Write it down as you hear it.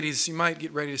Ladies, you might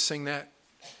get ready to sing that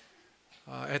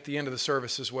at the end of the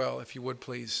service as well, if you would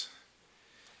please.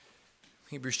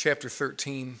 Hebrews chapter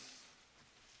 13.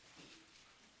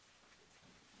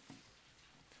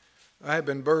 I have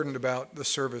been burdened about the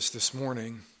service this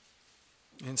morning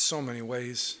in so many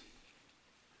ways.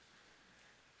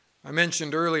 I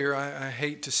mentioned earlier I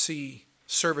hate to see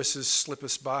services slip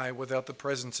us by without the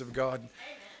presence of God.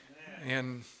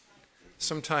 And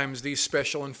sometimes these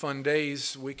special and fun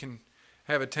days we can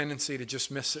have a tendency to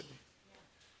just miss it.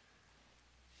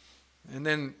 And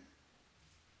then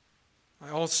I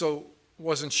also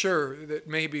wasn't sure that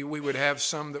maybe we would have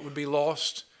some that would be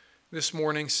lost this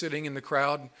morning sitting in the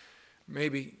crowd.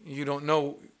 Maybe you don't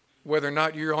know whether or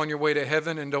not you're on your way to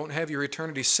heaven and don't have your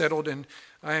eternity settled, and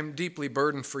I am deeply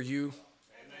burdened for you.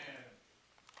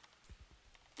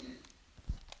 Amen.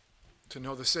 To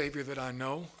know the Savior that I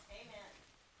know.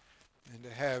 Amen. And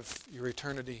to have your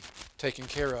eternity taken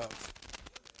care of.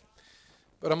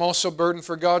 But I'm also burdened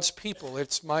for God's people.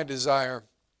 It's my desire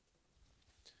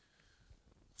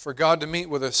for God to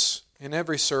meet with us in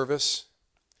every service.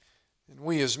 And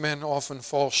we as men often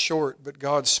fall short, but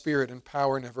God's Spirit and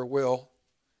power never will.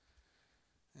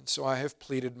 And so I have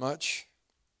pleaded much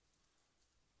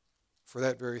for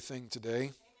that very thing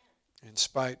today. In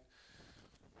spite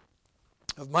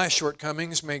of my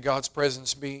shortcomings, may God's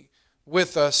presence be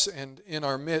with us and in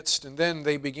our midst. And then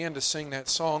they began to sing that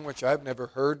song, which I've never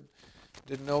heard.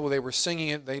 Didn't know they were singing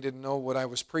it. They didn't know what I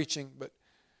was preaching, but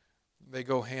they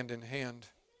go hand in hand.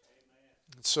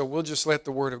 And so we'll just let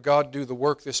the Word of God do the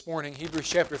work this morning. Hebrews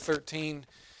chapter 13.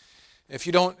 If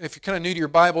you're kind of new to your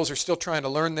Bibles or still trying to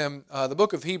learn them, the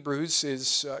book of Hebrews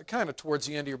is kind of towards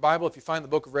the end of your Bible. If you find the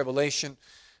book of Revelation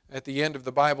at the end of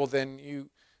the Bible, then you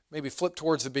maybe flip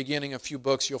towards the beginning a few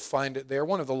books. You'll find it there.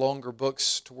 One of the longer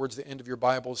books towards the end of your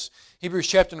Bibles. Hebrews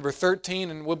chapter number 13,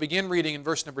 and we'll begin reading in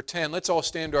verse number 10. Let's all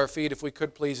stand to our feet if we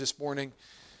could please this morning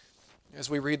as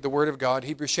we read the Word of God.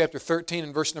 Hebrews chapter 13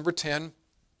 and verse number 10.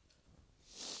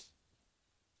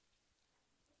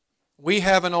 We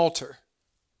have an altar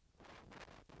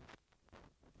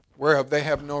whereof they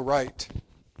have no right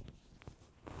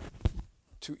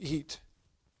to eat,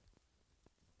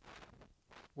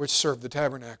 which serve the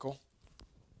tabernacle.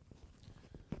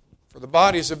 For the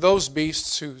bodies of those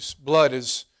beasts whose blood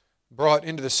is brought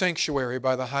into the sanctuary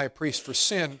by the high priest for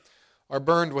sin are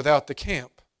burned without the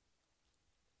camp.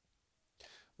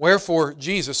 Wherefore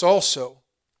Jesus also,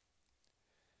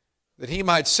 that he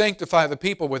might sanctify the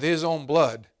people with his own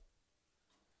blood,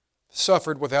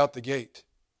 suffered without the gate.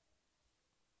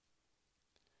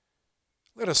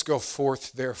 Let us go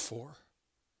forth, therefore,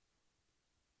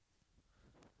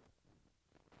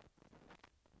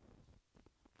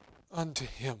 unto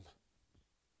him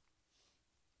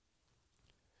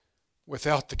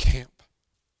without the camp,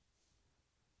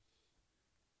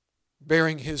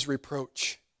 bearing his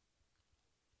reproach.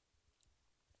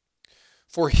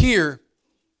 For here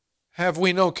have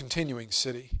we no continuing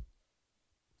city,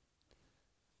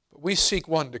 but we seek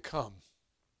one to come.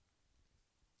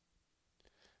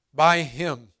 By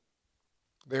him,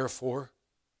 therefore,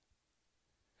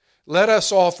 let us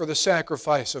offer the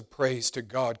sacrifice of praise to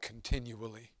God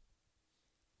continually.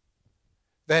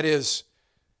 That is,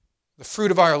 the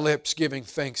fruit of our lips giving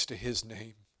thanks to his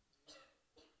name.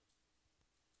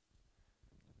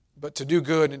 But to do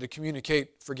good and to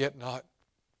communicate, forget not.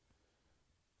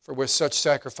 For with such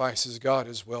sacrifices God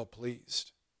is well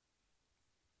pleased.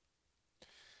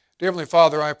 Dear Heavenly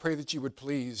Father, I pray that you would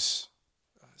please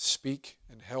speak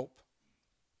and help.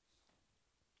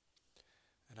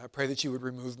 And I pray that you would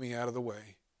remove me out of the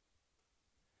way.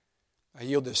 I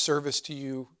yield this service to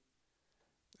you.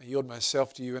 I yield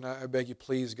myself to you, and I beg you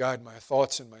please guide my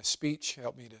thoughts and my speech.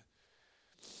 Help me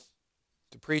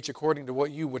to preach according to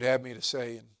what you would have me to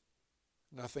say and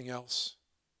nothing else.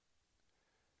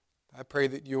 I pray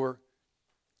that your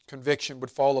conviction would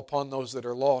fall upon those that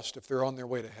are lost if they're on their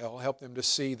way to hell. Help them to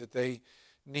see that they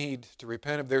need to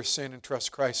repent of their sin and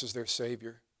trust Christ as their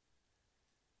Savior.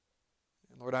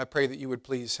 And Lord, I pray that you would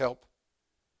please help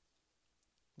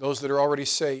those that are already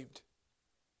saved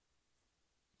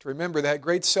to remember that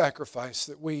great sacrifice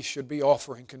that we should be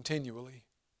offering continually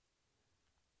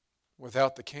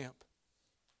without the camp.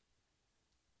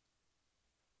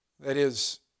 That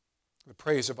is the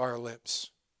praise of our lips.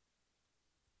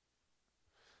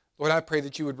 Lord, I pray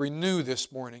that you would renew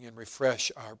this morning and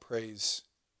refresh our praise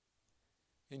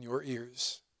in your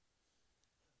ears.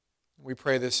 We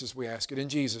pray this as we ask it in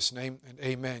Jesus' name, and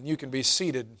amen. You can be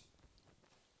seated.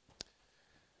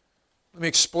 Let me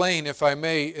explain, if I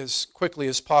may, as quickly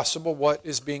as possible what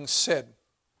is being said.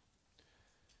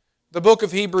 The book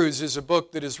of Hebrews is a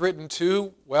book that is written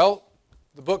to, well,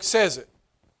 the book says it,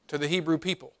 to the Hebrew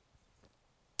people.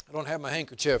 I don't have my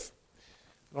handkerchief.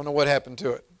 I don't know what happened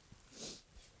to it.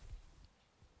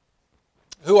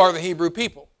 Who are the Hebrew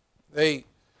people? They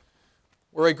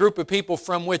were a group of people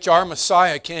from which our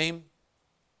Messiah came,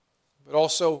 but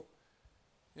also,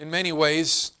 in many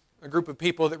ways, a group of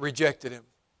people that rejected Him.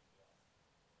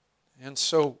 And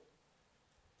so,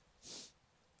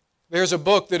 there's a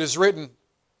book that is written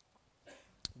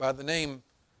by the name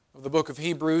of the book of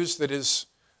Hebrews that is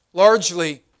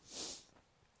largely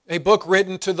a book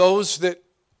written to those that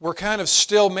were kind of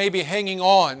still maybe hanging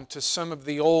on to some of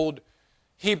the old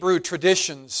Hebrew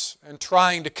traditions and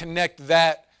trying to connect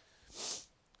that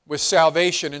with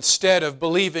salvation instead of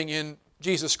believing in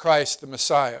Jesus Christ the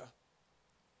Messiah.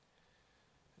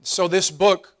 So this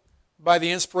book, by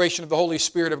the inspiration of the Holy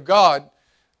Spirit of God,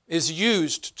 is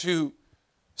used to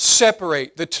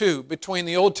separate the two between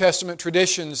the Old Testament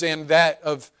traditions and that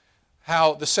of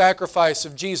how the sacrifice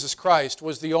of Jesus Christ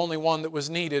was the only one that was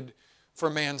needed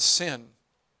for man's sin.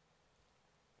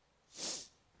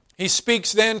 He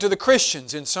speaks then to the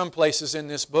Christians in some places in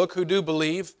this book who do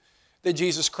believe that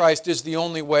Jesus Christ is the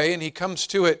only way, and he comes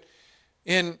to it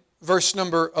in verse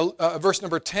number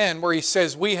 10 where he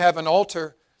says, "We have an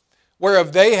altar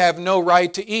whereof they have no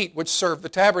right to eat, which serve the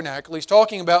tabernacle." He's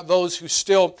talking about those who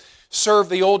still serve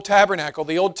the old tabernacle,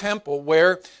 the old temple,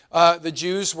 where the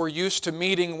Jews were used to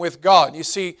meeting with God. You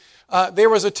see, there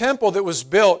was a temple that was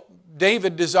built.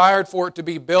 David desired for it to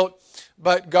be built,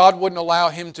 but God wouldn't allow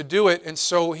him to do it, and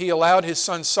so he allowed his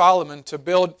son Solomon to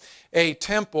build a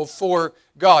temple for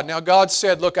God. Now God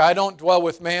said, "Look, I don't dwell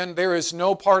with man. There is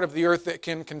no part of the earth that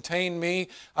can contain me.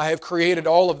 I have created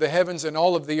all of the heavens and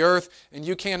all of the earth, and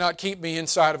you cannot keep me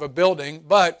inside of a building."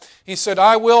 But he said,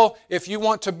 "I will, if you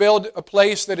want to build a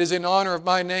place that is in honor of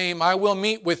my name, I will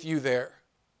meet with you there."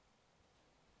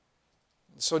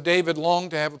 So David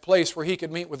longed to have a place where he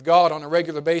could meet with God on a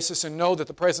regular basis and know that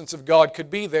the presence of God could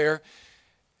be there.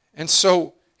 And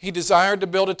so he desired to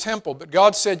build a temple. But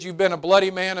God said, "You've been a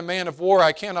bloody man, a man of war.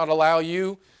 I cannot allow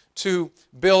you to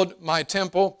build my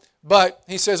temple." But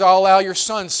he says, "I'll allow your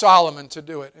son Solomon to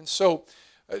do it." And so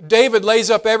David lays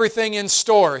up everything in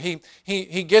store. He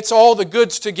gets all the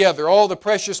goods together, all the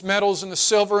precious metals and the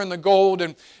silver and the gold,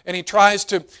 and he tries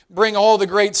to bring all the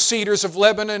great cedars of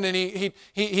Lebanon, and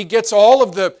he gets all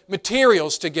of the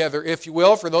materials together, if you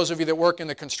will, for those of you that work in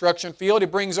the construction field. He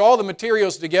brings all the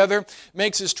materials together,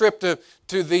 makes his trip to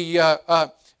the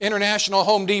International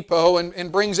Home Depot and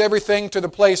brings everything to the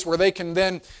place where they can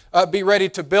then be ready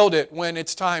to build it when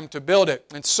it's time to build it.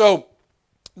 And so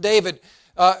David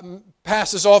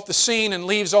passes off the scene and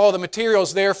leaves all the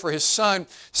materials there for his son.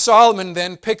 Solomon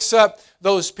then picks up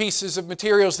those pieces of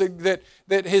materials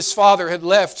that his father had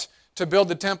left to build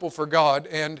the temple for God,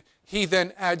 and he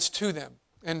then adds to them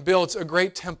and builds a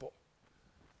great temple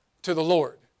to the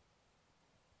Lord.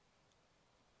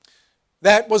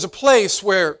 That was a place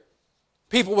where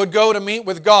people would go to meet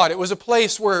with God. It was a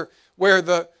place where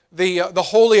the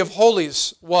Holy of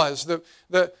Holies was,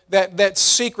 that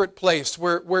secret place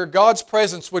where God's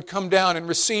presence would come down and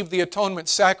receive the atonement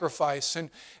sacrifice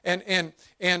and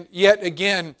yet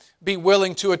again be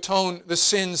willing to atone the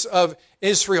sins of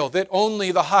Israel that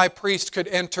only the high priest could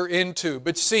enter into.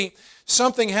 But see,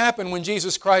 something happened when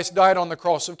Jesus Christ died on the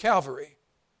cross of Calvary.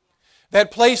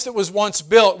 That place that was once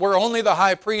built where only the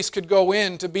high priest could go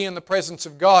in to be in the presence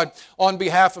of God on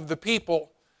behalf of the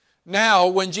people. Now,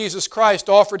 when Jesus Christ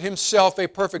offered Himself a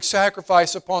perfect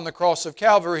sacrifice upon the cross of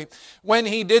Calvary, when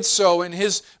He did so and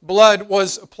His blood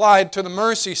was applied to the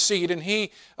mercy seat, and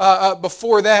He,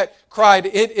 before that, cried,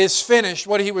 "It is finished,"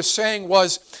 what He was saying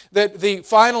was that the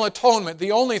final atonement,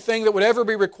 the only thing that would ever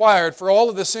be required for all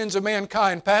of the sins of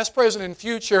mankind, past, present, and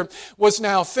future, was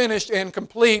now finished and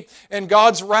complete, and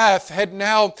God's wrath had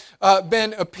now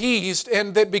been appeased,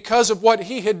 and that because of what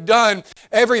He had done,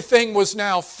 everything was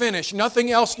now finished.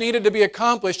 Nothing else needed to be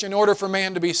accomplished in order for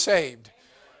man to be saved.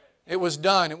 It was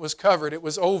done, it was covered, it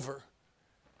was over.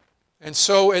 And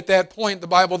so at that point, the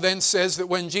Bible then says that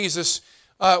when Jesus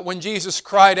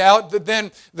cried out, that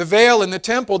then the veil in the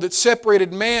temple that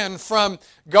separated man from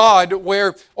God,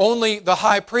 where only the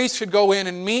high priest could go in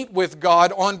and meet with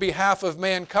God on behalf of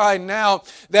mankind, now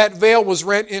that veil was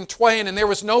rent in twain, and there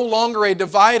was no longer a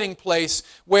dividing place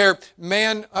where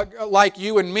man like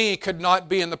you and me could not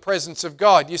be in the presence of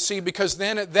God. You see, because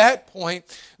then at that point,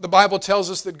 the Bible tells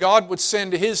us that God would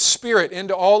send His Spirit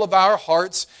into all of our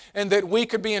hearts, and that we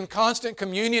could be in constant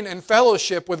communion and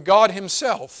fellowship with God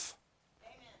Himself.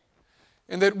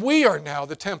 And that we are now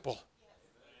the temple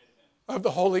of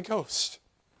the Holy Ghost.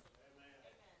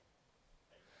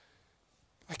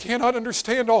 I cannot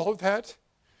understand all of that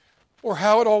or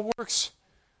how it all works,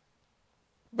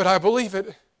 but I believe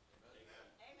it,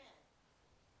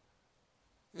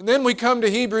 And then we come to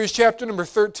Hebrews chapter number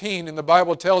 13, and the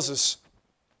Bible tells us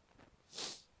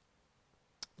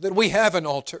that we have an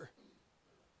altar.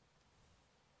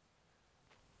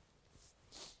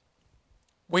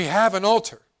 We have an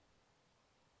altar.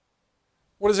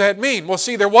 What does that mean? Well,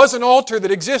 see, there was an altar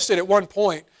that existed at one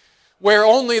point where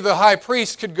only the high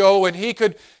priest could go and he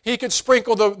could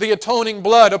sprinkle the atoning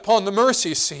blood upon the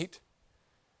mercy seat.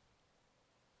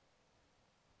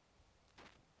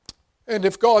 And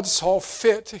if God saw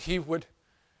fit, He would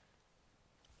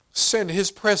send His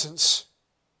presence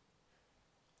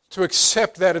to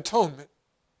accept that atonement.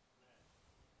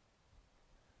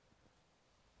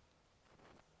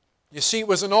 You see, it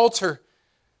was an altar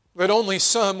that only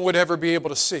some would ever be able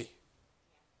to see.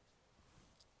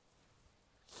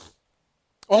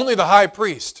 Only the high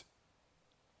priest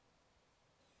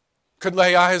could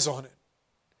lay eyes on it.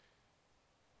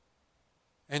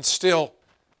 And still,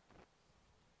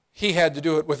 he had to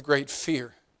do it with great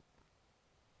fear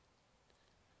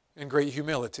and great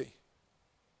humility.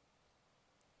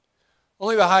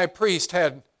 Only the high priest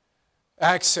had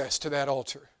access to that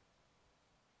altar.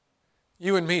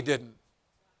 You and me didn't.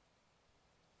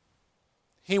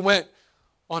 He went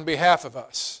on behalf of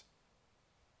us.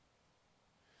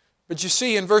 But you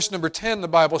see, in verse number 10, the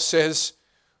Bible says,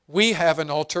 we have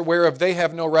an altar whereof they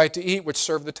have no right to eat, which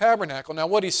serve the tabernacle. Now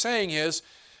what he's saying is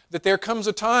that there comes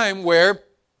a time where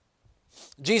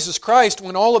Jesus Christ,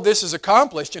 when all of this is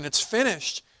accomplished and it's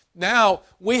finished, now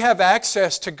we have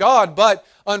access to God. But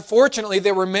unfortunately,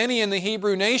 there were many in the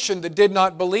Hebrew nation that did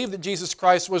not believe that Jesus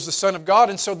Christ was the Son of God,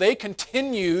 and so they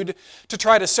continued to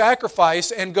try to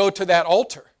sacrifice and go to that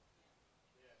altar.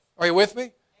 Are you with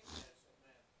me?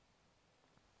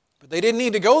 But they didn't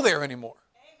need to go there anymore.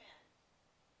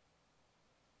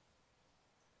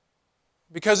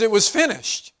 Because it was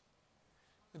finished.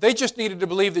 They just needed to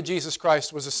believe that Jesus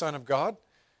Christ was the Son of God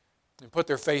and put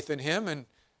their faith in Him, and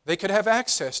they could have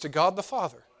access to God the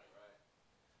Father.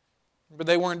 But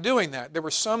they weren't doing that. There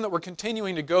were some that were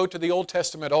continuing to go to the Old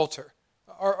Testament altar.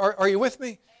 Are you with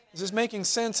me? Is this making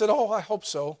sense at all? I hope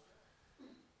so.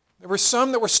 There were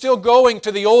some that were still going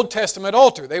to the Old Testament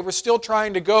altar. They were still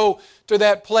trying to go to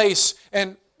that place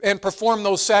and perform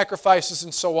those sacrifices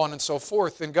and so on and so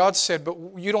forth. And God said, but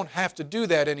you don't have to do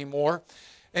that anymore.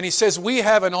 And He says, we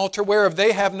have an altar whereof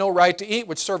they have no right to eat,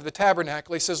 which serve the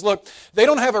tabernacle. He says, look, they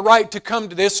don't have a right to come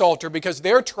to this altar because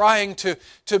they're trying to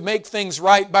make things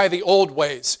right by the old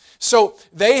ways. So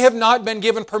they have not been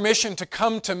given permission to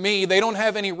come to me. They don't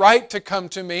have any right to come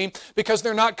to me because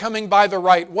they're not coming by the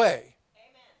right way.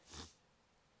 Amen.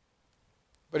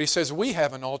 But He says, we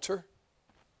have an altar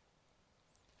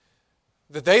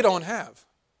that they don't have.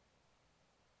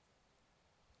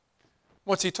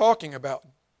 What's He talking about?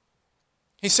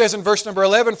 He says in verse number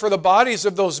 11, for the bodies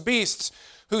of those beasts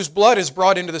whose blood is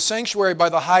brought into the sanctuary by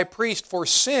the high priest for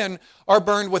sin are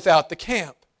burned without the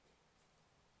camp.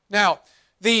 Now,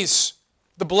 the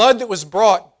blood that was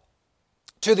brought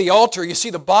to the altar, you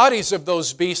see the bodies of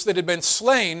those beasts that had been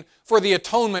slain for the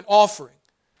atonement offering.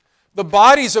 The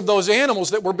bodies of those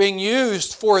animals that were being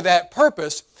used for that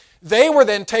purpose, they were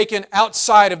then taken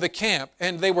outside of the camp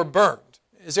and they were burned.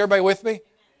 Is everybody with me?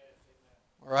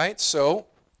 All right, so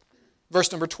verse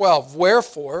number 12,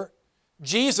 wherefore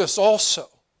Jesus also,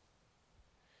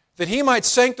 that He might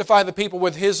sanctify the people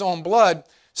with His own blood,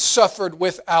 suffered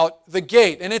without the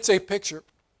gate. And it's a picture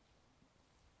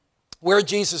where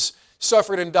Jesus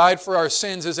suffered and died for our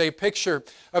sins is a picture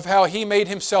of how He made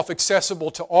Himself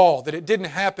accessible to all, that it didn't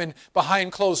happen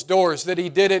behind closed doors, that He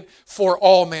did it for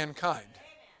all mankind.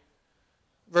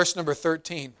 Verse number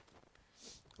 13,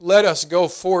 let us go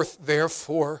forth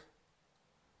therefore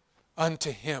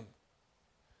unto Him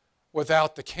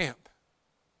without the camp,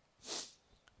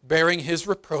 bearing His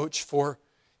reproach, for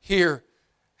here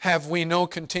have we no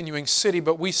continuing city,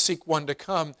 but we seek one to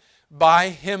come. By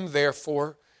Him,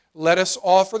 therefore, let us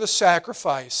offer the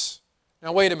sacrifice.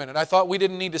 Now wait a minute, I thought we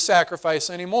didn't need to sacrifice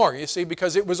anymore, you see,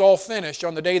 because it was all finished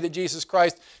on the day that Jesus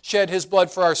Christ shed His blood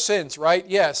for our sins, right?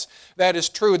 Yes, that is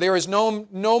true. There is no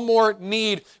more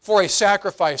need for a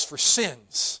sacrifice for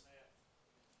sins.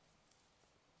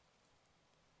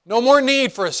 No more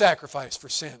need for a sacrifice for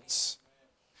sins.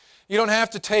 You don't have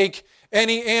to take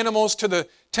any animals to the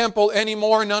temple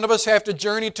anymore. None of us have to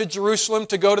journey to Jerusalem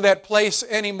to go to that place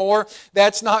anymore.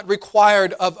 That's not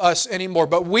required of us anymore.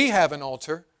 But we have an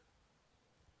altar.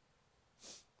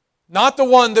 Not the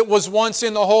one that was once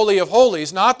in the Holy of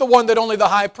Holies. Not the one that only the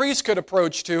high priest could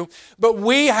approach to. But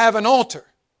we have an altar.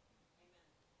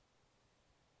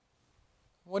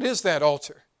 What is that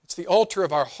altar? It's the altar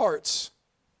of our hearts.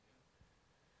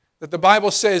 That the Bible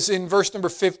says in verse number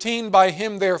 15, by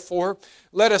Him therefore,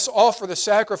 let us offer the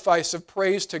sacrifice of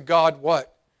praise to God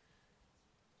what?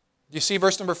 Do you see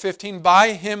verse number 15?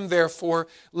 By Him therefore,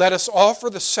 let us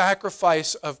offer the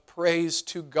sacrifice of praise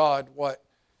to God what?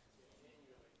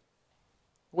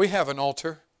 We have an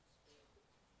altar.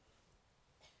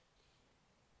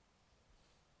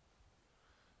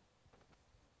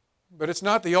 But it's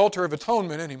not the altar of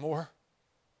atonement anymore.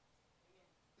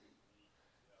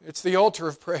 It's the altar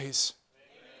of praise.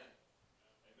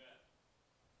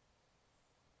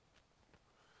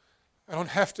 I don't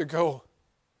have to go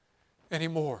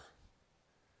anymore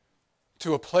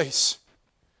to a place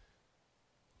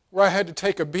where I had to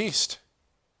take a beast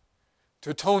to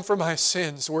atone for my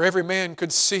sins, where every man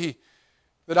could see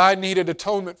that I needed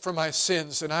atonement for my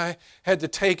sins, and I had to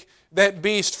take that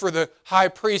beast for the high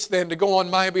priest then to go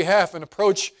on my behalf and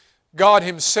approach God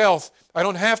Himself. I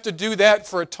don't have to do that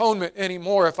for atonement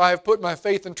anymore. If I have put my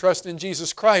faith and trust in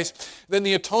Jesus Christ, then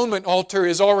the atonement altar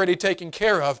is already taken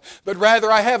care of. But rather,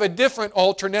 I have a different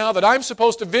altar now that I'm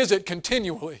supposed to visit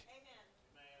continually.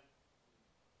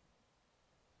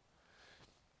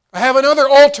 I have another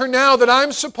altar now that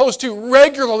I'm supposed to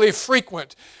regularly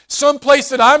frequent. Some place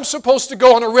that I'm supposed to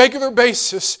go on a regular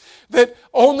basis, that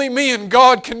only me and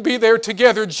God can be there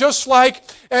together, just like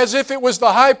as if it was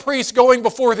the high priest going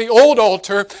before the old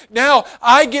altar. Now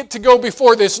I get to go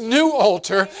before this new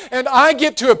altar, and I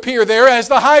get to appear there as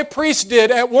the high priest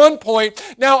did at one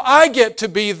point. Now I get to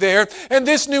be there, and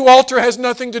this new altar has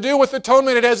nothing to do with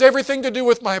atonement. It has everything to do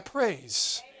with my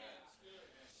praise.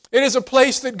 It is a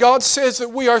place that God says that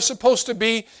we are supposed to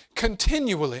be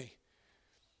continually.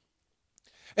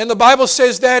 And the Bible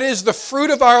says that is the fruit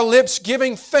of our lips,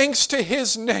 giving thanks to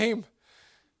His name.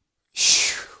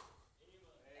 Whew.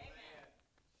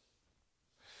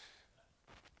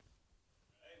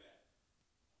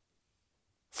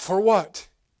 For what?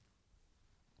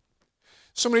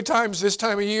 So many times this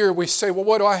time of year we say, well,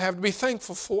 what do I have to be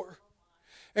thankful for?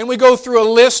 And we go through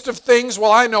a list of things.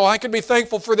 Well, I know I could be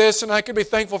thankful for this and I could be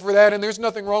thankful for that, and there's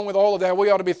nothing wrong with all of that. We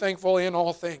ought to be thankful in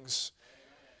all things.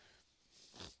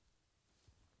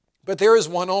 But there is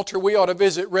one altar we ought to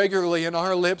visit regularly, and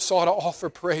our lips ought to offer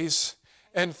praise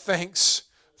and thanks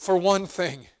for one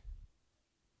thing.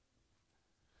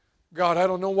 God, I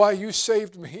don't know why You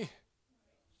saved me,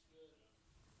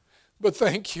 but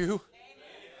thank You.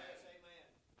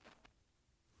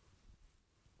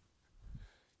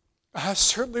 I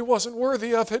certainly wasn't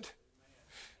worthy of it.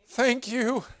 Thank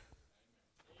You.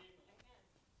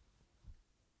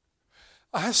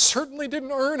 I certainly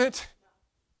didn't earn it.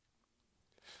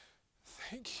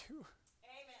 Thank You.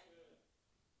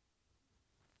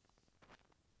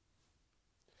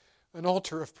 An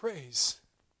altar of praise.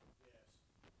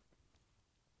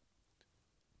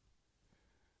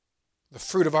 The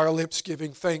fruit of our lips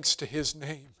giving thanks to His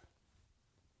name.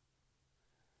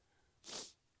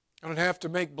 I don't have to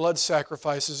make blood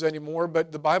sacrifices anymore,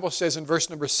 but the Bible says in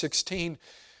verse number 16,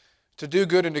 to do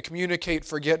good and to communicate,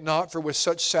 forget not, for with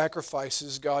such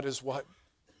sacrifices God is what?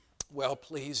 Well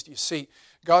pleased. You see,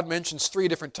 God mentions 3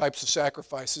 different types of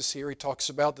sacrifices here. He talks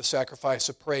about the sacrifice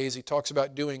of praise. He talks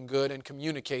about doing good and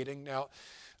communicating. Now,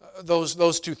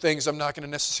 those 2 things I'm not going to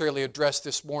necessarily address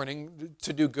this morning.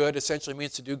 To do good essentially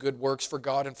means to do good works for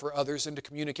God and for others, and to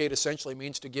communicate essentially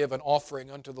means to give an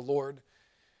offering unto the Lord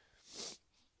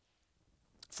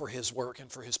for His work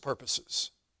and for His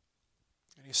purposes.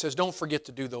 And He says, don't forget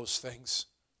to do those things.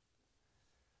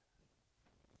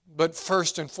 But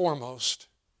first and foremost,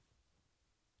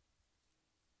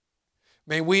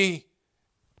 may we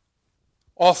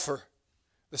offer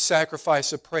the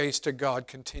sacrifice of praise to God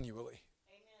continually.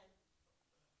 Amen.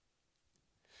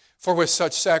 For with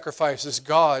such sacrifices,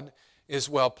 God is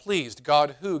well pleased.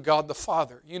 God who? God the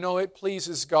Father. You know, it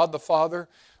pleases God the Father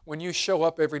when you show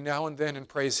up every now and then and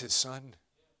praise His Son.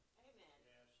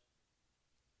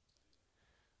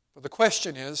 But the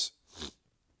question is,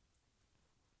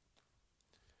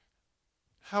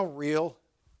 how real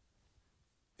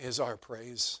is our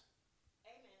praise?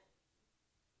 Amen.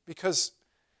 Because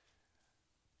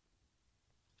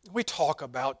we talk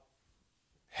about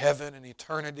heaven and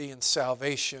eternity and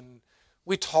salvation.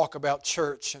 We talk about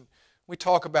church and we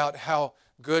talk about how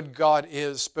good God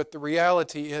is. But the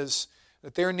reality is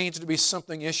that there needs to be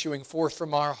something issuing forth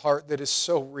from our heart that is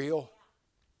so real,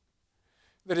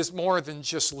 that is more than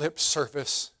just lip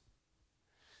service,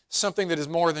 something that is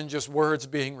more than just words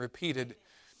being repeated.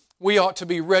 We ought to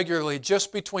be regularly,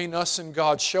 just between us and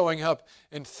God, showing up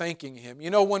and thanking Him. You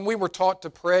know, when we were taught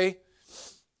to pray,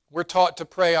 we're taught to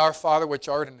pray, Our Father which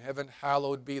art in heaven,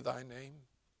 hallowed be Thy name.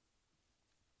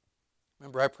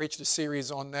 Remember, I preached a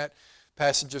series on that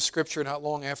passage of Scripture not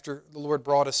long after the Lord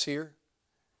brought us here.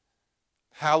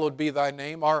 Hallowed be thy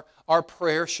name. Our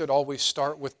prayer should always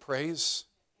start with praise.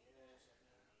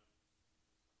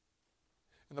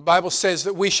 And the Bible says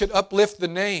that we should uplift the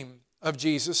name of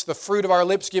Jesus, the fruit of our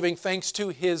lips, giving thanks to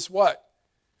His what?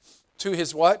 To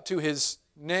His what? To His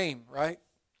name, right?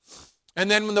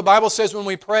 And then when the Bible says when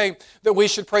we pray that we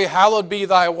should pray, hallowed be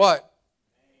thy what?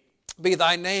 Be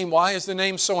thy name. Why is the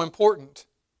name so important?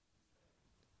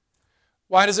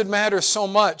 Why does it matter so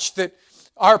much that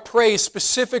our praise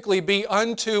specifically be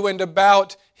unto and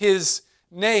about His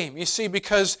name? You see,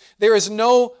 because there is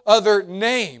no other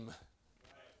name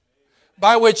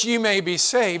by which you may be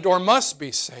saved or must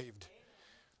be saved.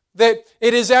 That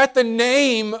it is at the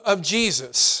name of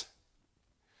Jesus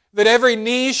that every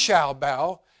knee shall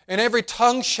bow and every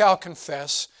tongue shall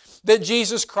confess that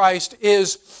Jesus Christ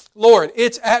is Lord.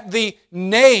 It's at the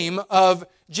name of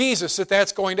Jesus that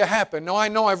that's going to happen. Now, I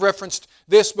know I've referenced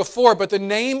this before, but the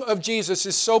name of Jesus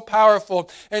is so powerful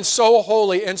and so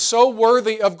holy and so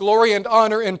worthy of glory and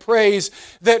honor and praise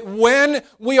that when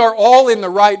we are all in the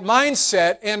right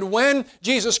mindset and when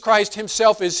Jesus Christ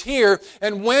Himself is here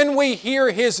and when we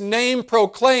hear His name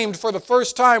proclaimed for the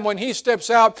first time when He steps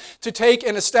out to take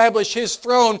and establish His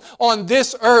throne on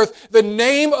this earth, the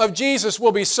name of Jesus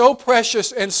will be so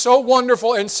precious and so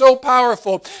wonderful and so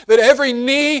powerful that every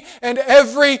knee and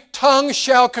every tongue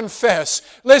shall confess.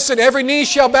 Listen, every knee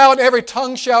shall bow and every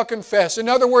tongue shall confess. In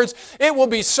other words, it will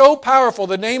be so powerful,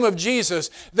 the name of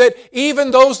Jesus, that even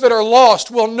those that are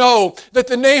lost will know that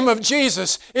the name of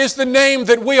Jesus is the name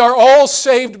that we are all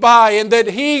saved by and that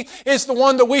He is the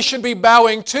one that we should be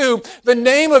bowing to. The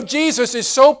name of Jesus is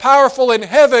so powerful in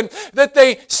heaven that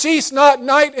they cease not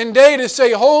night and day to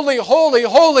say, holy, holy,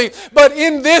 holy. But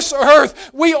in this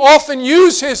earth, we often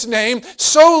use His name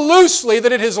so loosely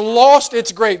that it has lost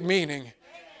its great meaning.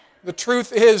 The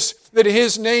truth is that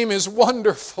His name is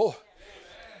wonderful.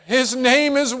 His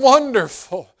name is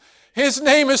wonderful. His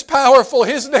name is powerful.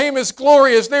 His name is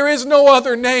glorious. There is no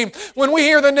other name. When we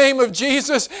hear the name of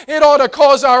Jesus, it ought to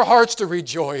cause our hearts to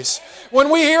rejoice. When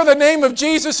we hear the name of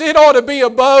Jesus, it ought to be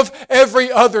above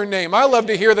every other name. I love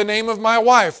to hear the name of my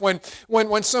wife.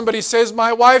 When somebody says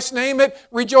my wife's name, it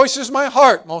rejoices my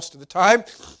heart most of the time.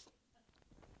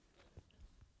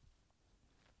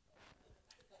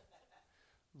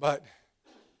 But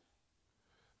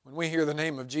when we hear the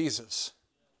name of Jesus,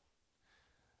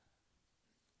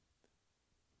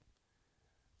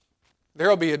 there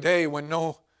will be a day when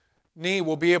no knee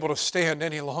will be able to stand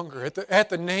any longer at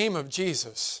the name of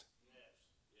Jesus.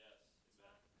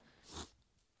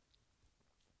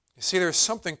 You see, there's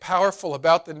something powerful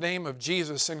about the name of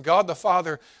Jesus, and God the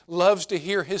Father loves to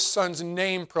hear His Son's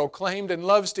name proclaimed and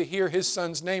loves to hear His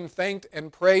Son's name thanked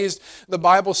and praised. The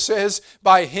Bible says,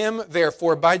 by Him,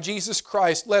 therefore, by Jesus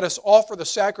Christ, let us offer the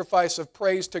sacrifice of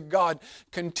praise to God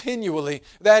continually.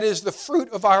 That is the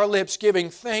fruit of our lips, giving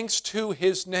thanks to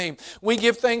His name. We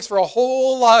give thanks for a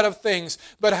whole lot of things,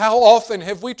 but how often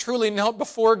have we truly knelt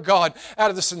before God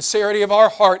out of the sincerity of our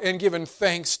heart and given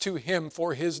thanks to Him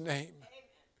for His name?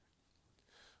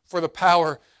 For the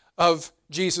power of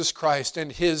Jesus Christ and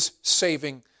His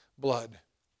saving blood.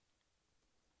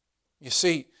 You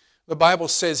see, the Bible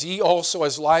says, ye also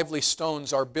as lively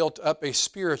stones are built up a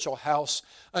spiritual house,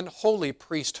 an holy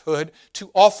priesthood,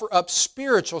 to offer up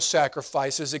spiritual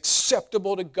sacrifices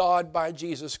acceptable to God by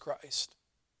Jesus Christ.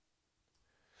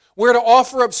 We're to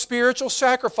offer up spiritual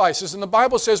sacrifices, and the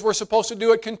Bible says we're supposed to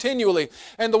do it continually.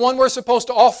 And the one we're supposed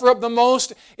to offer up the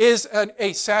most is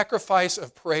a sacrifice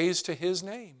of praise to His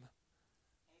name.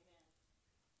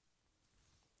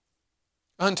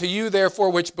 Unto you, therefore,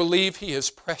 which believe, He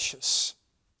is precious.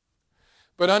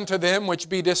 But unto them which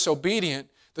be disobedient,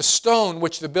 the stone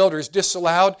which the builders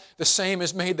disallowed, the same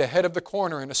is made the head of the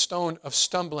corner, and a stone of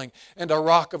stumbling, and a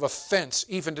rock of offense,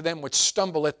 even to them which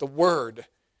stumble at the word,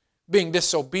 being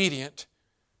disobedient.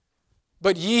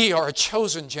 But ye are a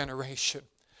chosen generation,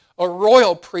 a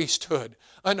royal priesthood,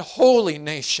 an holy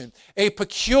nation, a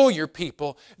peculiar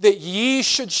people, that ye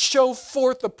should show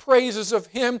forth the praises of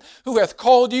Him who hath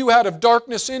called you out of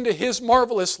darkness into His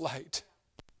marvelous light.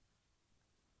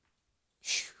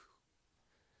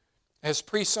 As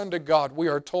priests unto God, we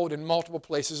are told in multiple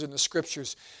places in the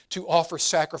Scriptures to offer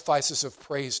sacrifices of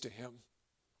praise to Him.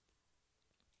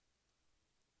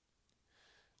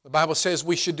 The Bible says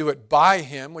we should do it by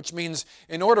Him, which means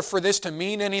in order for this to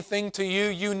mean anything to you,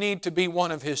 you need to be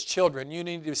one of His children. You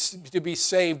need to be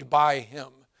saved by Him.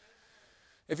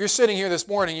 If you're sitting here this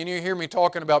morning and you hear me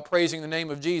talking about praising the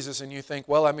name of Jesus and you think,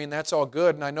 well, I mean, that's all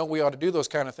good and I know we ought to do those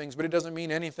kind of things, but it doesn't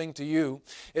mean anything to you.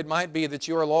 It might be that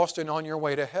you are lost and on your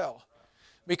way to hell.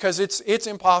 Because it's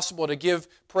impossible to give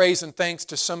praise and thanks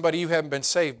to somebody you haven't been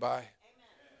saved by.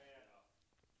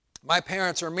 My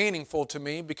parents are meaningful to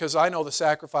me because I know the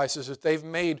sacrifices that they've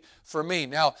made for me.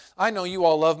 Now, I know you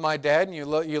all love my dad and you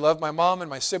love my mom and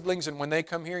my siblings, and when they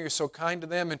come here, you're so kind to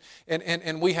them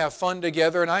and we have fun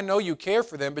together, and I know you care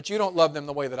for them, but you don't love them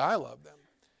the way that I love them.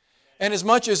 And as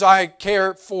much as I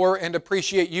care for and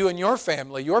appreciate you and your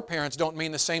family, your parents don't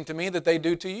mean the same to me that they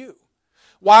do to you.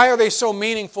 Why are they so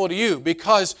meaningful to you?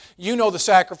 Because you know the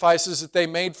sacrifices that they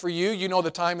made for you. You know the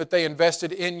time that they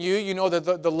invested in you. You know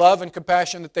the love and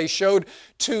compassion that they showed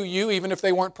to you. Even if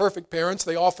they weren't perfect parents,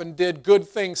 they often did good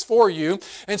things for you.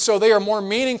 And so they are more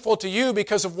meaningful to you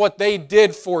because of what they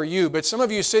did for you. But some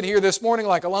of you sit here this morning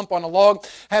like a lump on a log,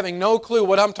 having no clue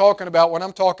what I'm talking about when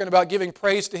I'm talking about giving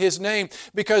praise to His name.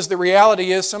 Because the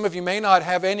reality is some of you may not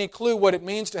have any clue what it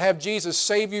means to have Jesus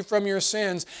save you from your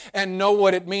sins and know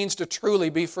what it means to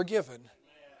truly be forgiven.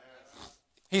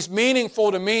 He's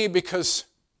meaningful to me because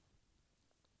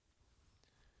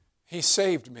He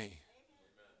saved me.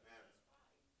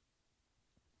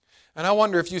 And I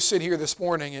wonder if you sit here this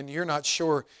morning and you're not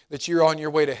sure that you're on your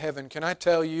way to heaven. Can I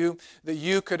tell you that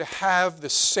you could have the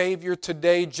Savior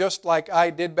today just like I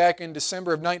did back in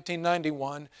December of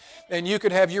 1991, and you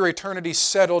could have your eternity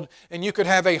settled, and you could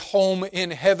have a home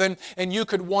in heaven, and you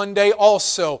could one day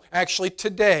also, actually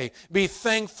today, be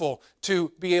thankful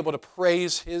to be able to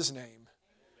praise His name.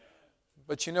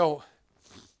 But you know,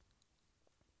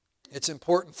 it's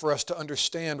important for us to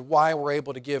understand why we're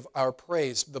able to give our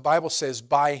praise. The Bible says,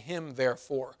 by Him,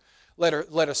 therefore,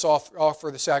 let us offer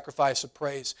the sacrifice of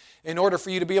praise. In order for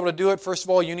you to be able to do it, first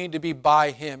of all, you need to be by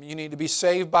Him. You need to be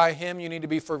saved by Him. You need to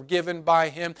be forgiven by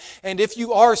Him. And if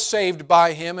you are saved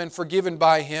by Him and forgiven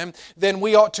by Him, then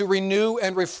we ought to renew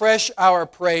and refresh our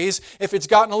praise. If it's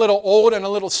gotten a little old and a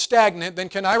little stagnant, then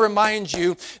can I remind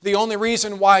you, the only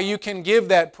reason why you can give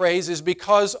that praise is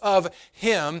because of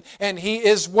Him, and He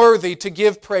is worthy to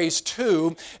give praise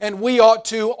to. And we ought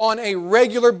to, on a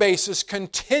regular basis,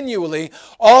 continually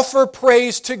offer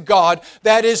praise to God.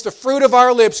 That is the fruit of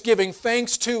our lips, giving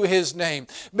thanks to His name.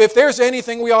 But if there's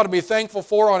anything we ought to be thankful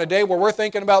for on a day where we're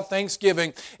thinking about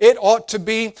Thanksgiving, it ought to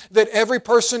be that every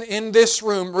person in this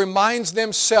room reminds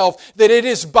themselves that it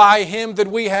is by Him that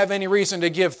we have any reason to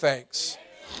give thanks.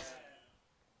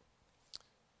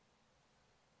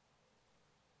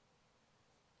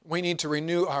 We need to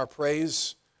renew our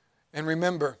praise and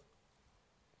remember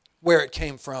where it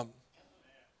came from.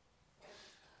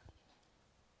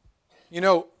 You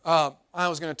know, I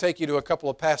was going to take you to a couple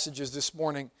of passages this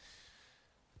morning.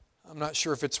 I'm not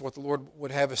sure if it's what the Lord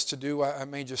would have us to do. I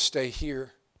may just stay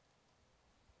here.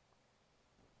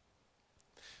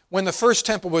 When the first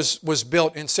temple was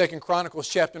built in 2 Chronicles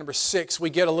chapter number 6, we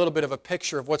get a little bit of a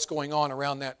picture of what's going on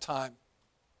around that time.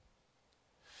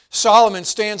 Solomon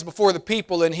stands before the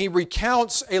people and he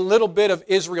recounts a little bit of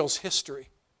Israel's history.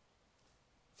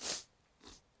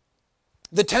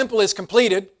 The temple is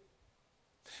completed,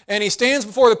 and he stands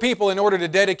before the people in order to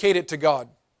dedicate it to God.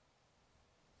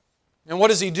 And what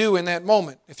does he do in that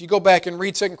moment? If you go back and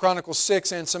read 2 Chronicles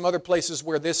 6 and some other places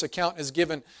where this account is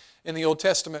given in the Old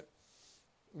Testament,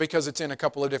 because it's in a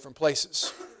couple of different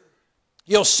places,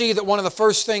 you'll see that one of the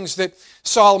first things that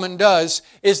Solomon does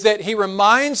is that he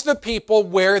reminds the people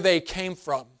where they came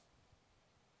from.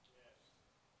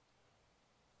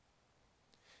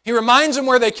 He reminds them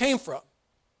where they came from.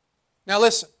 Now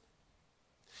listen,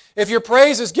 if your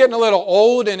praise is getting a little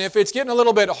old and if it's getting a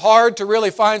little bit hard to really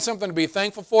find something to be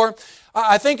thankful for,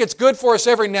 I think it's good for us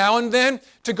every now and then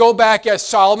to go back as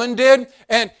Solomon did.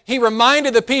 And he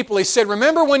reminded the people, he said,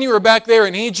 remember when you were back there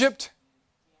in Egypt?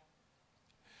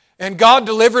 And God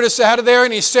delivered us out of there,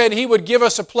 and He said He would give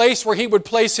us a place where He would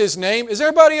place His name. Is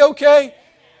everybody okay?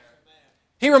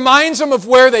 He reminds them of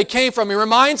where they came from. He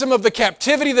reminds them of the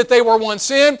captivity that they were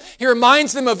once in. He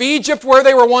reminds them of Egypt, where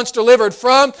they were once delivered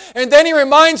from. And then He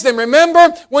reminds them,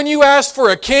 remember when you asked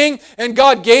for a king and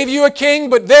God gave you a king,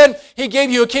 but then He gave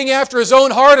you a king after His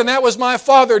own heart, and that was my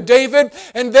father David.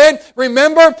 And then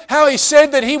remember how He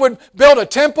said that He would build a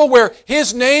temple where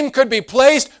His name could be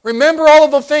placed. Remember all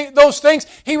of those things.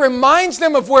 He reminds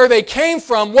them of where they came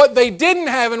from, what they didn't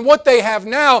have and what they have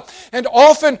now. And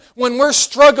often when we're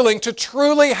struggling to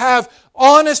truly have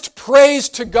honest praise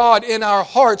to God in our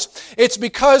hearts, it's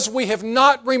because we have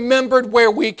not remembered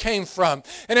where we came from.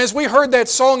 And as we heard that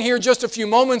song here just a few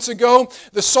moments ago,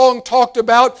 the song talked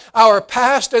about our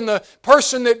past and the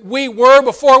person that we were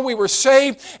before we were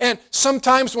saved. And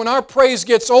sometimes when our praise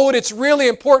gets old, it's really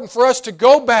important for us to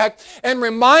go back and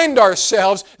remind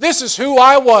ourselves, this is who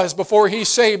I was before He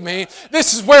saved me.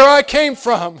 This is where I came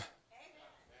from.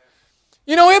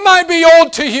 You know, it might be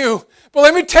old to you, But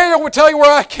let me tell you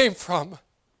where I came from.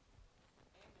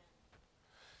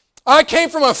 I came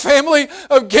from a family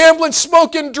of gambling,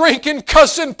 smoking, drinking,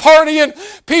 cussing, partying,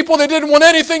 people that didn't want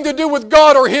anything to do with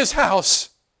God or His house.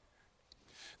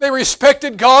 They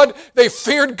respected God, they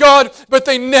feared God, but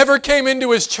they never came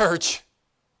into His church.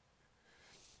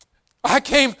 I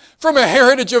came from a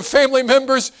heritage of family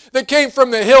members that came from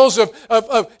the hills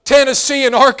of Tennessee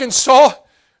and Arkansas,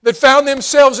 that found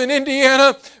themselves in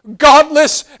Indiana,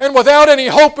 godless and without any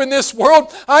hope in this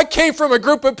world. I came from a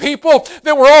group of people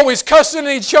that were always cussing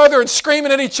at each other and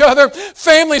screaming at each other,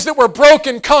 families that were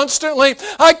broken constantly.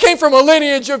 I came from a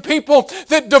lineage of people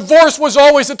that divorce was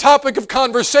always a topic of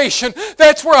conversation.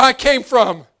 That's where I came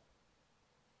from.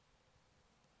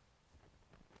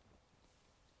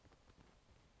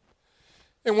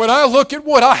 And when I look at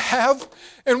what I have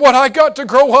and what I got to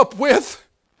grow up with,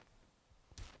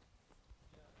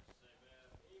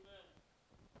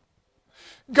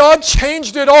 God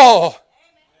changed it all.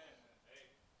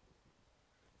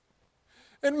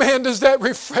 And man, does that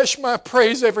refresh my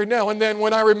praise every now and then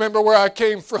when I remember where I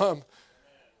came from.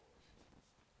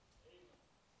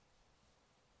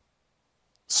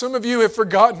 Some of you have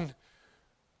forgotten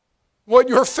what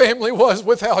your family was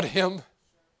without Him.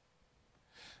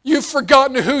 You've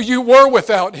forgotten who you were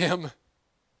without Him.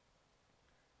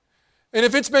 And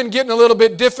if it's been getting a little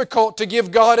bit difficult to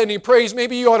give God any praise,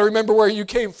 maybe you ought to remember where you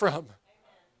came from.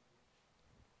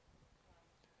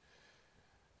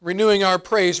 Renewing our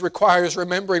praise requires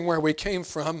remembering where we came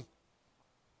from.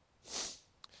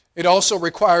 It also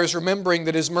requires remembering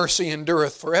that His mercy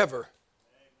endureth forever.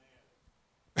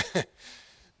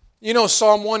 You know,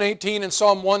 Psalm 118 and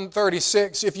Psalm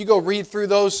 136, if you go read through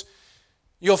those,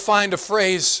 you'll find a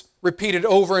phrase repeated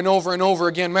over and over and over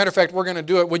again. Matter of fact, we're going to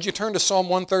do it. Would you turn to Psalm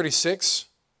 136?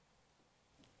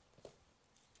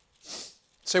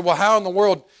 Say, well, how in the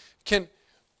world can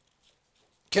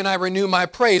I renew my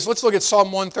praise? Let's look at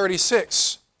Psalm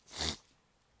 136.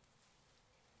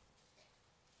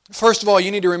 First of all,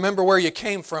 you need to remember where you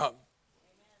came from.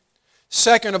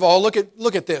 Second of all, look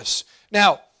at this.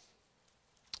 Now,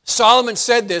 Solomon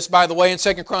said this, by the way, in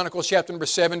 2 Chronicles chapter number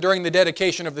 7 during the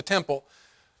dedication of the temple.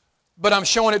 But I'm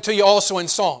showing it to you also in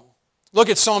Psalm. Look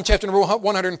at Psalm chapter number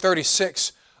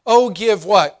 136. Oh, give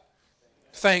what?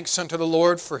 Thanks unto the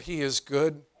Lord, for He is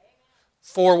good.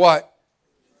 For what?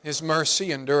 His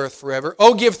mercy endureth forever.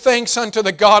 Oh, give thanks unto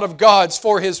the God of gods,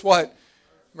 for His what?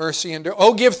 Mercy endureth.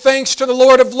 Oh, give thanks to the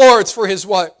Lord of lords, for His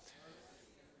what?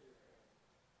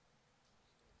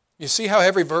 You see how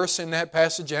every verse in that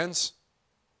passage ends?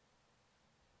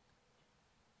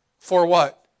 For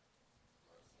what?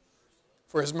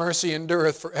 For His mercy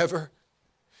endureth forever.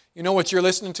 You know what you're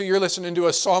listening to? You're listening to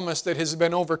a psalmist that has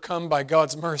been overcome by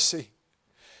God's mercy.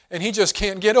 And he just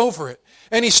can't get over it.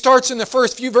 And he starts in the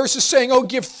first few verses saying, oh,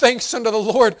 give thanks unto the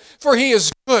Lord, for He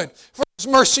is good, for His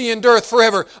mercy endureth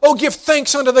forever. Oh, give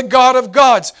thanks unto the God of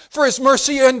gods, for His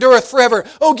mercy endureth forever.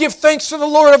 Oh, give thanks to the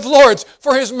Lord of lords,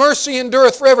 for His mercy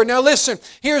endureth forever. Now listen,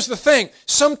 here's the thing.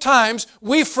 Sometimes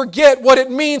we forget what it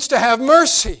means to have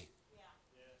mercy.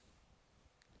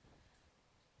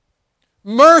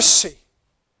 Mercy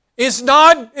is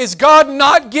God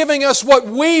not giving us what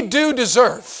we do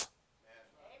deserve.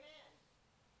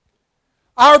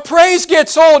 Our praise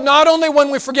gets old not only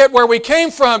when we forget where we came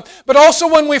from, but also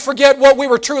when we forget what we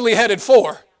were truly headed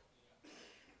for.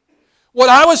 What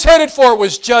I was headed for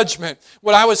was judgment.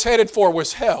 What I was headed for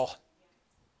was hell.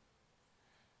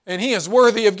 And He is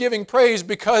worthy of giving praise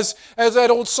because, as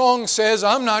that old song says,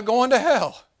 I'm not going to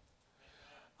hell.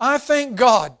 I thank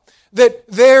God that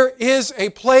there is a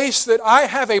place that I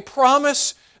have a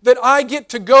promise that I get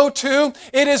to go to.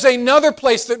 It is another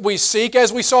place that we seek,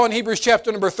 as we saw in Hebrews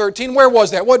chapter number 13. Where was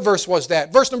that? What verse was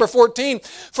that? Verse number 14.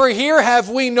 For here have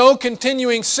we no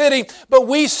continuing city, but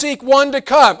we seek one to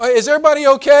come. Is everybody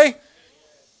okay?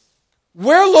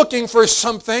 We're looking for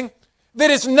something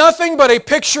that is nothing but a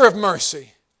picture of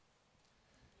mercy.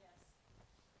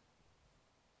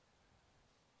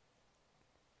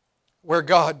 Where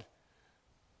God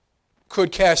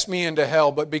could cast me into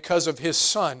hell, but because of His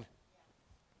Son,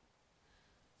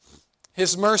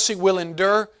 His mercy will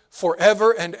endure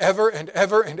forever and ever and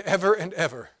ever and ever and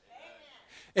ever.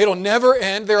 It'll never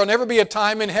end. There will never be a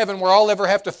time in heaven where I'll ever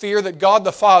have to fear that God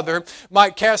the Father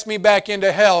might cast me back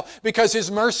into hell because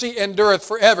His mercy endureth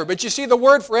forever. But you see, the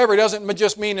word forever doesn't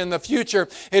just mean in the future.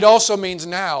 It also means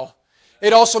now.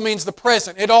 It also means the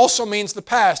present. It also means the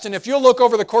past. And if you look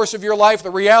over the course of your life, the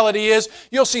reality is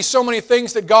you'll see so many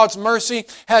things that God's mercy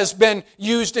has been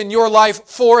used in your life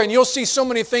for, and you'll see so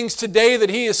many things today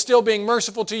that He is still being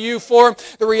merciful to you for.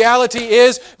 The reality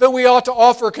is that we ought to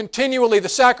offer continually the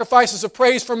sacrifices of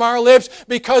praise from our lips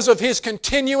because of His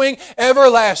continuing,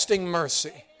 everlasting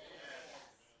mercy.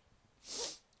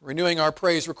 Renewing our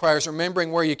praise requires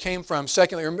remembering where you came from.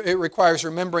 Secondly, it requires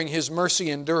remembering His mercy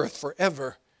endureth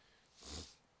forever.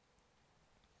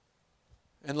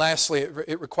 And lastly,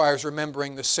 it requires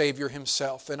remembering the Savior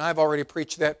Himself. And I've already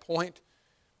preached that point.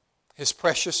 His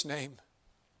precious name.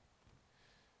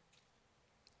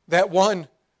 That one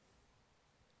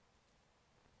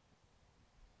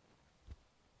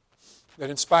that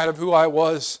in spite of who I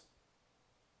was,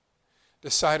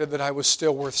 decided that I was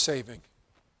still worth saving.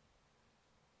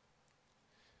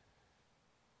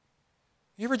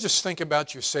 You ever just think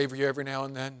about your Savior every now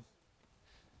and then?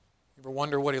 You ever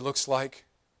wonder what He looks like?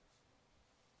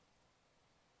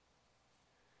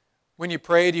 When you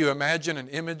pray, do you imagine an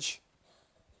image,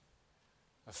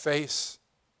 a face?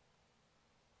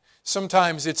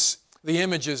 Sometimes it's the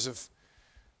images of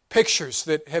pictures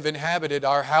that have inhabited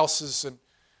our houses and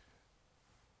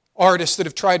artists that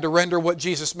have tried to render what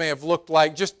Jesus may have looked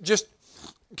like.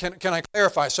 Can I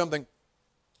clarify something?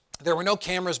 There were no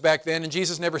cameras back then, and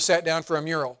Jesus never sat down for a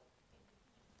mural.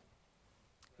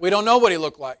 We don't know what He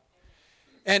looked like.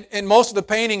 And most of the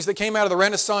paintings that came out of the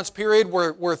Renaissance period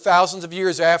were thousands of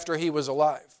years after He was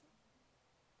alive.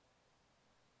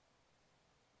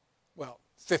 Well,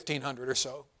 1500 or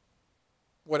so.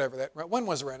 Whatever that. When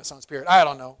was the Renaissance period? I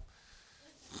don't know.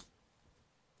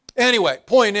 Anyway,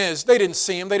 point is, they didn't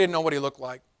see Him. They didn't know what He looked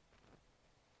like.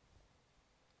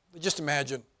 Just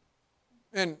imagine.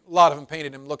 And a lot of them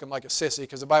painted Him looking like a sissy,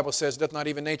 because the Bible says, doth not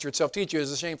even nature itself teach you, it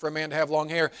is a shame for a man to have long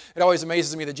hair. It always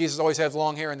amazes me that Jesus always has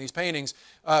long hair in these paintings.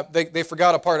 They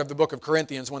forgot a part of the book of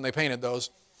Corinthians when they painted those.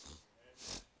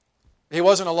 He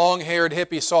wasn't a long-haired,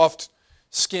 hippie,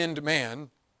 soft-skinned man.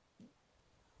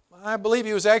 I believe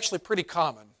he was actually pretty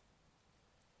common.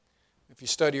 If you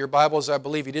study your Bibles, I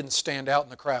believe he didn't stand out in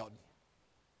the crowd.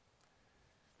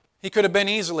 He could have been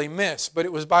easily missed, but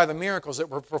it was by the miracles that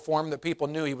were performed that people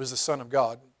knew He was the Son of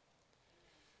God.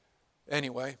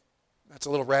 Anyway, that's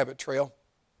a little rabbit trail.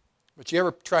 But you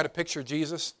ever try to picture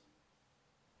Jesus?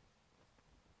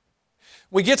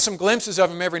 We get some glimpses of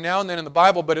Him every now and then in the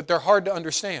Bible, but they're hard to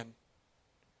understand.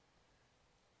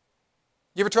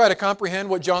 You ever try to comprehend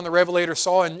what John the Revelator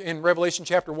saw in Revelation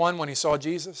chapter 1 when he saw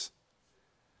Jesus?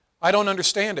 I don't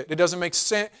understand it. It doesn't make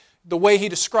sense. The way he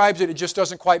describes it, it just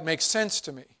doesn't quite make sense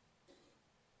to me.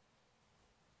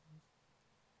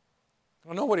 I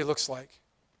don't know what He looks like.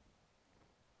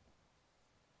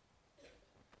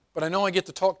 But I know I get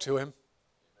to talk to Him.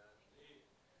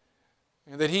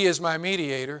 And that He is my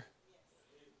mediator.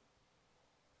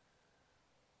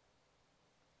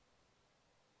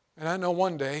 And I know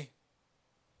one day,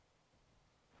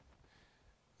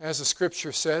 as the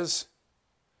Scripture says,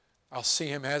 I'll see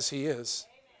Him as He is.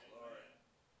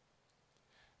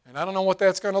 And I don't know what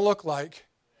that's going to look like,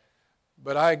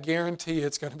 but I guarantee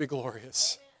it's going to be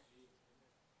glorious.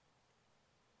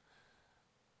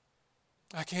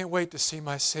 I can't wait to see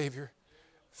my Savior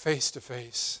face to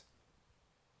face.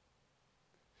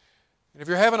 And if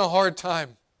you're having a hard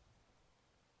time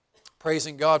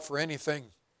praising God for anything,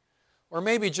 or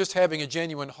maybe just having a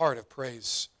genuine heart of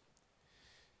praise,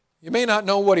 you may not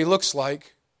know what He looks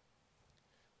like,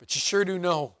 but you sure do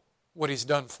know what He's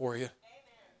done for you.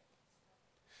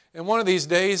 And one of these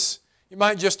days, you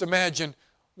might just imagine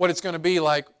what it's going to be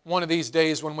like one of these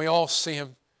days when we all see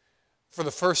Him for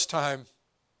the first time.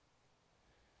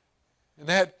 And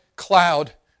that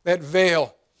cloud, that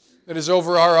veil that is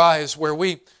over our eyes where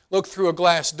we look through a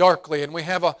glass darkly and we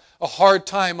have a hard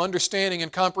time understanding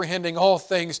and comprehending all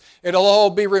things, it'll all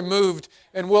be removed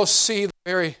and we'll see the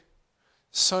very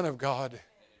Son of God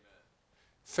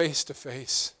face to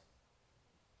face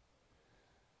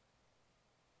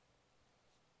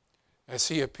as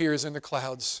He appears in the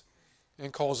clouds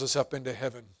and calls us up into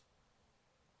heaven.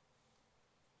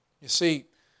 You see,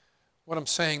 what I'm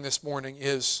saying this morning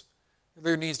is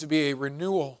there needs to be a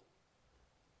renewal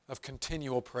of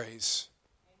continual praise.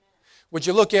 Amen. Would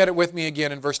you look at it with me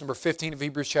again in verse number 15 of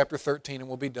Hebrews chapter 13, and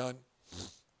we'll be done.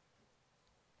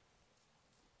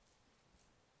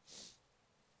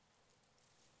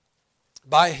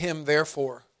 By Him,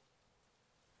 therefore,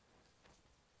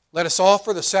 let us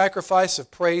offer the sacrifice of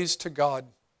praise to God.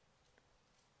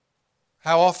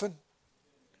 How often?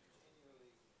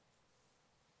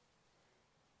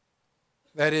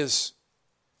 That is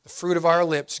the fruit of our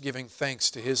lips giving thanks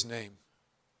to His name.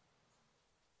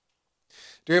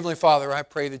 Dear Heavenly Father, I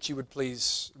pray that you would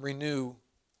please renew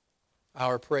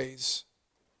our praise.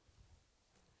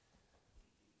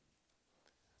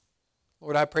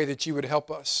 Lord, I pray that you would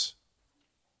help us.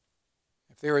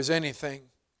 If there is anything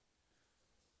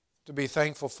to be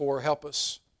thankful for, help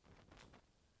us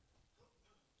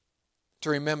to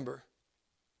remember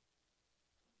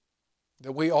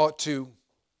that we ought to,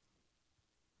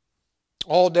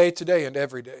 all day today and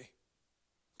every day,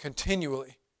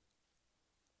 continually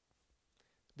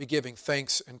be giving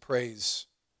thanks and praise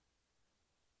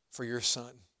for your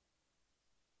Son.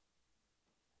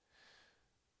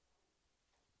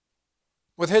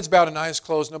 With heads bowed and eyes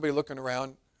closed, nobody looking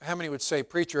around, how many would say,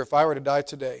 "Preacher, if I were to die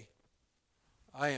today,